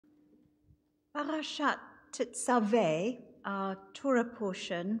Parashat Tetzaveh, our Torah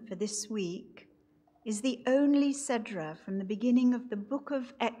portion for this week, is the only Sedra from the beginning of the book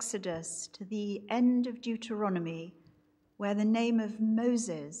of Exodus to the end of Deuteronomy where the name of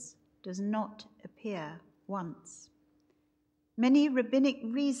Moses does not appear once. Many rabbinic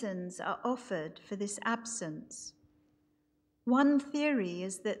reasons are offered for this absence. One theory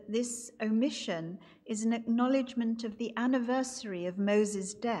is that this omission is an acknowledgement of the anniversary of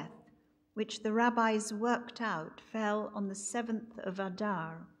Moses' death, which the rabbis worked out fell on the 7th of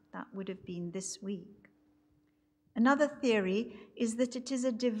Adar. That would have been this week. Another theory is that it is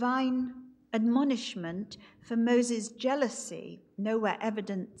a divine admonishment for Moses' jealousy, nowhere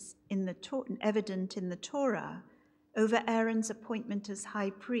evident in the Torah, over Aaron's appointment as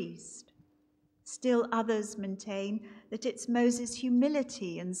high priest. Still others maintain that it's Moses'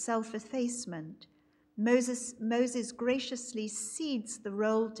 humility and self-effacement. Moses graciously cedes the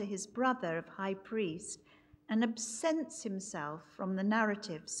role to his brother of high priest and absents himself from the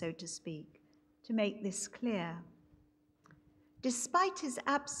narrative, so to speak, to make this clear. Despite his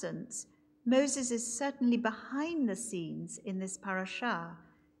absence, Moses is certainly behind the scenes in this parasha,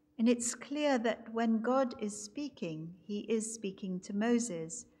 and it's clear that when God is speaking, he is speaking to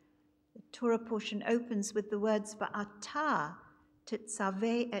Moses. The Torah portion opens with the words, Va'ata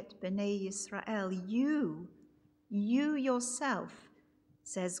tetzaveh et bnei Yisrael. You yourself,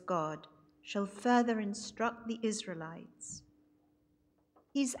 says God, shall further instruct the Israelites.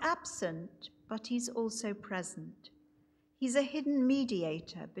 He's absent, but he's also present. He's a hidden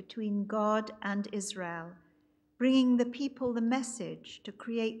mediator between God and Israel, bringing the people the message to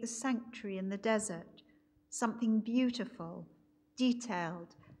create the sanctuary in the desert, something beautiful,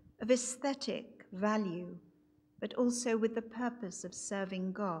 detailed, of aesthetic value, but also with the purpose of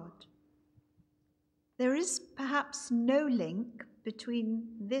serving God. There is perhaps no link between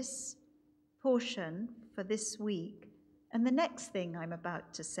this portion for this week and the next thing I'm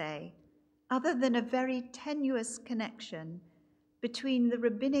about to say, other than a very tenuous connection between the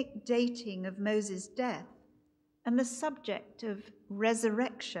rabbinic dating of Moses' death and the subject of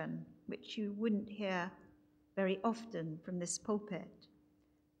resurrection, which you wouldn't hear very often from this pulpit.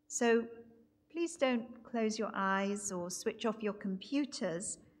 So please don't close your eyes or switch off your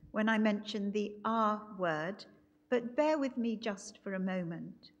computers when I mention the R word, but bear with me just for a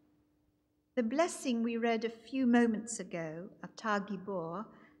moment. The blessing we read a few moments ago, Ata Gibor,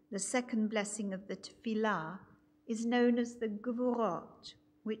 the second blessing of the Tefillah, is known as the Gevurot,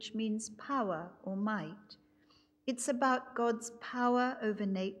 which means power or might. It's about God's power over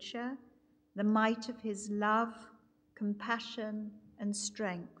nature, the might of his love, compassion, and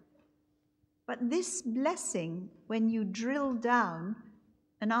strength. But this blessing, when you drill down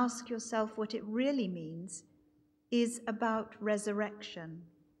and ask yourself what it really means, is about resurrection.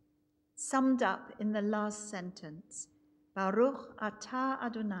 Summed up in the last sentence, Baruch atah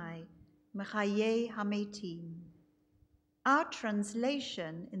Adonai, mechayeh hametim. Our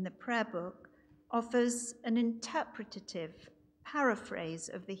translation in the prayer book offers an interpretative paraphrase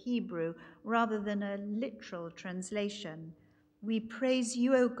of the Hebrew rather than a literal translation. We praise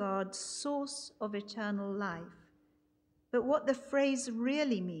you, O God, source of eternal life. But what the phrase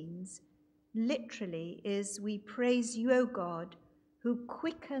really means, literally, is we praise you, O God, who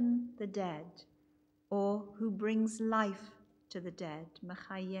quicken the dead, or who brings life to the dead,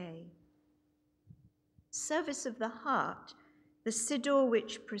 mechayeh. Service of the Heart, the Siddur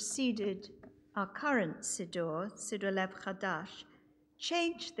which preceded our current Siddur, Siddur Lev Chadash,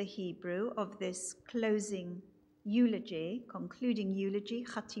 changed the Hebrew of this closing eulogy, concluding eulogy,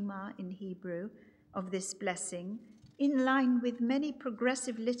 chatima in Hebrew, of this blessing, in line with many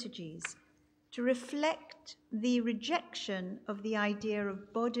progressive liturgies, to reflect the rejection of the idea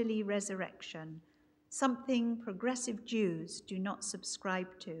of bodily resurrection, something progressive Jews do not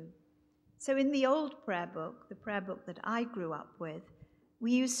subscribe to. So in the old prayer book, the prayer book that I grew up with,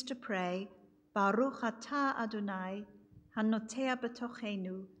 we used to pray, Baruch atah Adonai, hanotea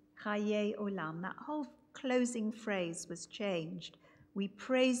b'tochenu, chayei olam. That whole closing phrase was changed. We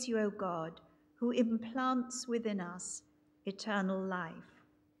praise you, O God, who implants within us eternal life.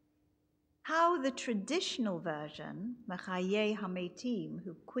 How the traditional version, mechayeh hametim,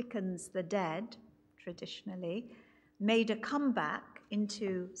 who quickens the dead, traditionally, made a comeback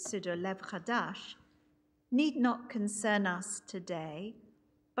into Siddur Lev Chadash, need not concern us today,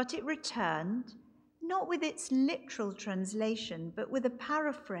 but it returned, not with its literal translation, but with a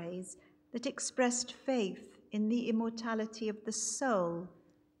paraphrase that expressed faith in the immortality of the soul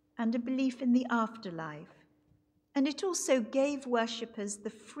and a belief in the afterlife. And it also gave worshippers the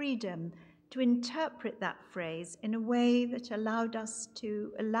freedom to interpret that phrase in a way that allows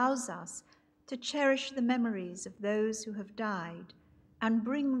us to cherish the memories of those who have died and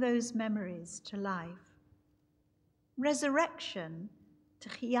bring those memories to life. Resurrection,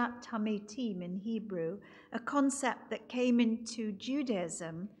 Tchiyat HaMetim in Hebrew, a concept that came into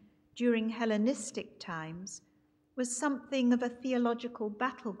Judaism during Hellenistic times, was something of a theological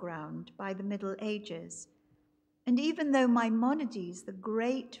battleground by the Middle Ages. And even though Maimonides, the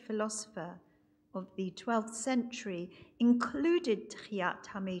great philosopher of the 12th century, included Tchiyat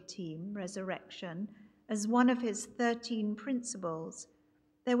HaMetim, resurrection, as one of his 13 principles,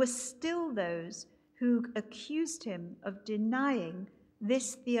 there were still those who accused him of denying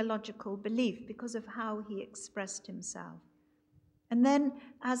this theological belief because of how he expressed himself. And then,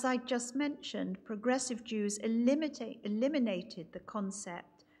 as I just mentioned, progressive Jews eliminated the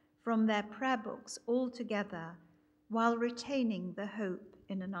concept from their prayer books altogether while retaining the hope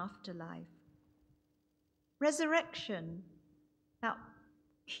in an afterlife. Resurrection, that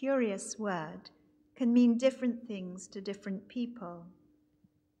curious word, can mean different things to different people.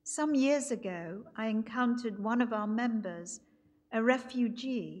 Some years ago, I encountered one of our members, a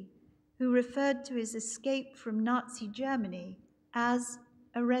refugee, who referred to his escape from Nazi Germany as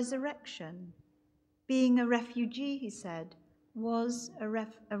a resurrection. Being a refugee, he said, was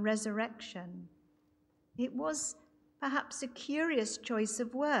a resurrection. It was perhaps a curious choice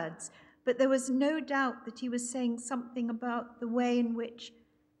of words, but there was no doubt that he was saying something about the way in which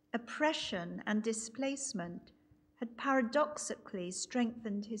oppression and displacement had paradoxically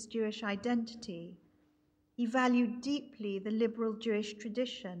strengthened his Jewish identity. He valued deeply the liberal Jewish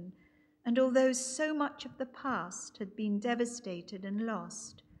tradition, and although so much of the past had been devastated and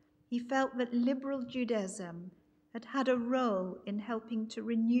lost, he felt that liberal Judaism had had a role in helping to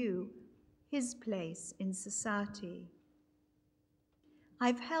renew his place in society.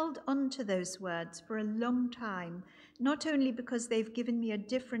 I've held on to those words for a long time, not only because they've given me a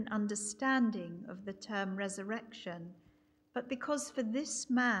different understanding of the term resurrection, but because for this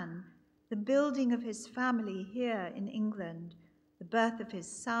man, the building of his family here in England, the birth of his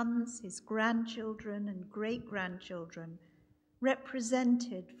sons, his grandchildren and great-grandchildren,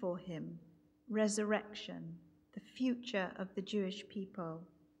 represented for him resurrection, the future of the Jewish people.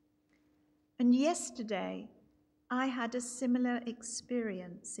 And yesterday, I had a similar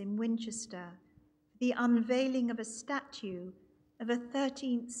experience in Winchester, the unveiling of a statue of a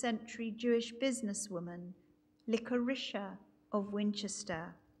 13th century Jewish businesswoman, Lycorisha of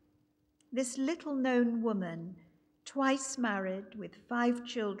Winchester. This little-known woman, twice married with 5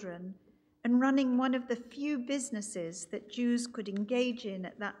 children, and running one of the few businesses that Jews could engage in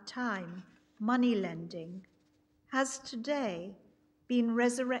at that time, money lending, has today been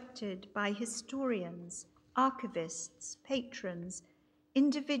resurrected by historians, archivists, patrons,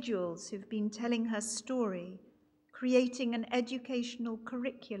 individuals who've been telling her story, creating an educational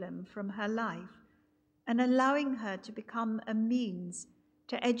curriculum from her life, and allowing her to become a means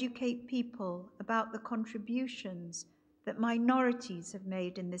to educate people about the contributions that minorities have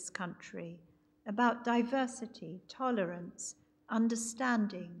made in this country, about diversity, tolerance,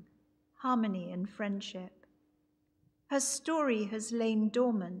 understanding, harmony, and friendship. Her story has lain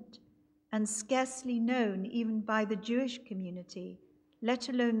dormant and scarcely known even by the Jewish community, let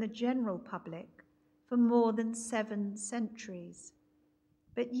alone the general public, for more than 7 centuries.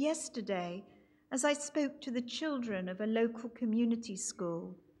 But yesterday, as I spoke to the children of a local community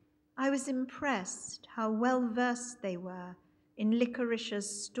school, I was impressed how well-versed they were in Lycorisha's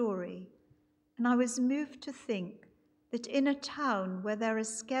story, and I was moved to think that in a town where there are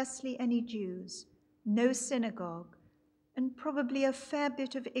scarcely any Jews, no synagogue, and probably a fair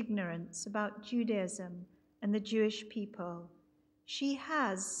bit of ignorance about Judaism and the Jewish people, she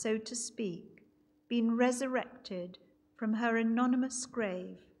has, so to speak, been resurrected from her anonymous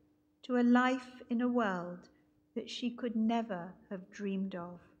grave to a life in a world that she could never have dreamed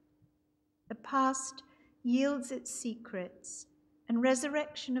of. The past yields its secrets, and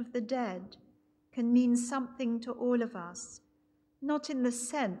resurrection of the dead can mean something to all of us, not in the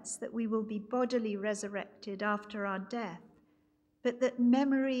sense that we will be bodily resurrected after our death, but that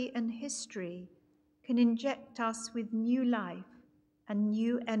memory and history can inject us with new life and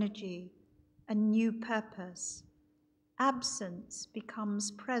new energy and new purpose. Absence becomes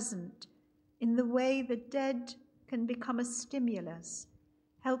present in the way the dead can become a stimulus,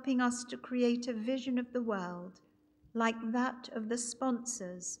 helping us to create a vision of the world like that of the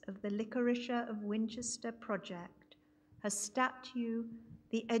sponsors of the Lycorisha of Winchester project, her statue,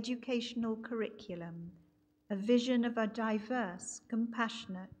 the educational curriculum, a vision of a diverse,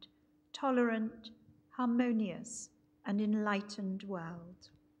 compassionate, tolerant, harmonious, and enlightened world.